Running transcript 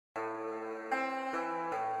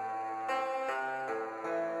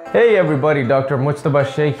Hey everybody, Dr. Mujtaba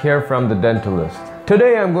here from The Dentalist.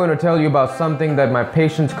 Today I'm going to tell you about something that my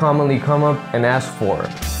patients commonly come up and ask for: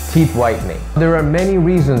 teeth whitening. There are many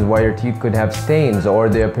reasons why your teeth could have stains or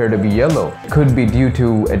they appear to be yellow. It could be due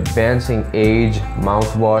to advancing age,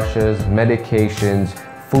 mouthwashes, medications,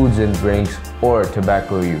 foods and drinks, or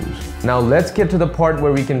tobacco use. Now let's get to the part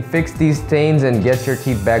where we can fix these stains and get your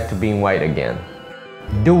teeth back to being white again.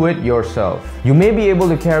 Do it yourself. You may be able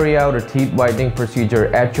to carry out a teeth whitening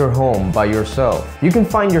procedure at your home by yourself. You can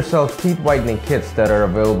find yourself teeth whitening kits that are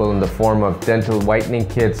available in the form of dental whitening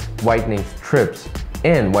kits, whitening strips,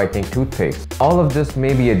 and whitening toothpaste. All of this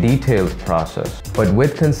may be a detailed process, but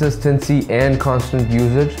with consistency and constant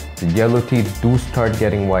usage, the yellow teeth do start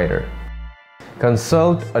getting whiter.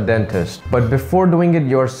 Consult a dentist. But before doing it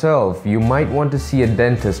yourself, you might want to see a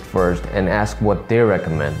dentist first and ask what they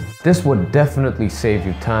recommend. This would definitely save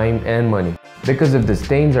you time and money, because if the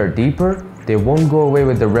stains are deeper, they won't go away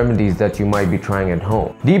with the remedies that you might be trying at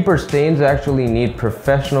home. Deeper stains actually need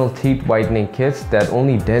professional teeth whitening kits that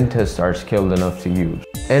only dentists are skilled enough to use.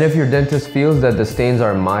 And if your dentist feels that the stains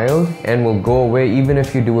are mild and will go away even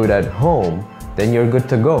if you do it at home, then you're good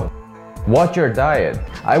to go. Watch your diet.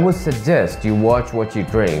 I would suggest you watch what you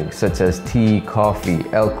drink, such as tea, coffee,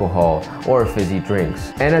 alcohol, or fizzy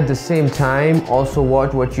drinks. And at the same time, also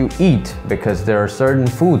watch what you eat, because there are certain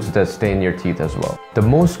foods that stain your teeth as well. The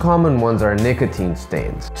most common ones are nicotine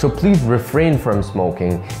stains. So please refrain from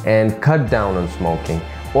smoking and cut down on smoking,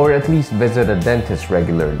 or at least visit a dentist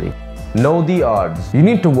regularly. Know the odds. You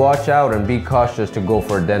need to watch out and be cautious to go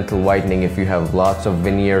for dental whitening if you have lots of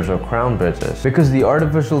veneers or crown bridges, because the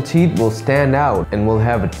artificial teeth will stand out and will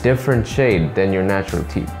have a different shade than your natural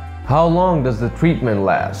teeth. How long does the treatment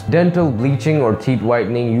last? Dental bleaching or teeth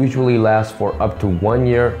whitening usually lasts for up to 1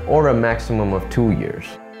 year or a maximum of 2 years.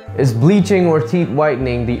 Is bleaching or teeth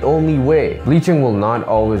whitening the only way? Bleaching will not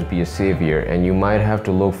always be a savior, and you might have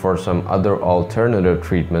to look for some other alternative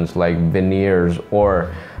treatments like veneers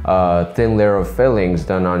or thin layer of fillings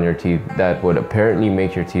done on your teeth that would apparently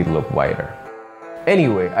make your teeth look whiter.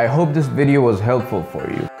 Anyway, I hope this video was helpful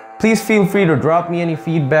for you. Please feel free to drop me any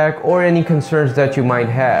feedback or any concerns that you might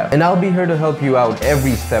have, and I'll be here to help you out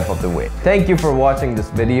every step of the way. Thank you for watching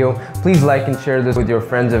this video. Please like and share this with your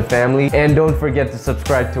friends and family, and don't forget to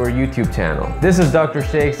subscribe to our YouTube channel. This is Dr.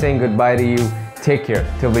 Sheikh saying goodbye to you. Take care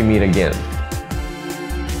till we meet again.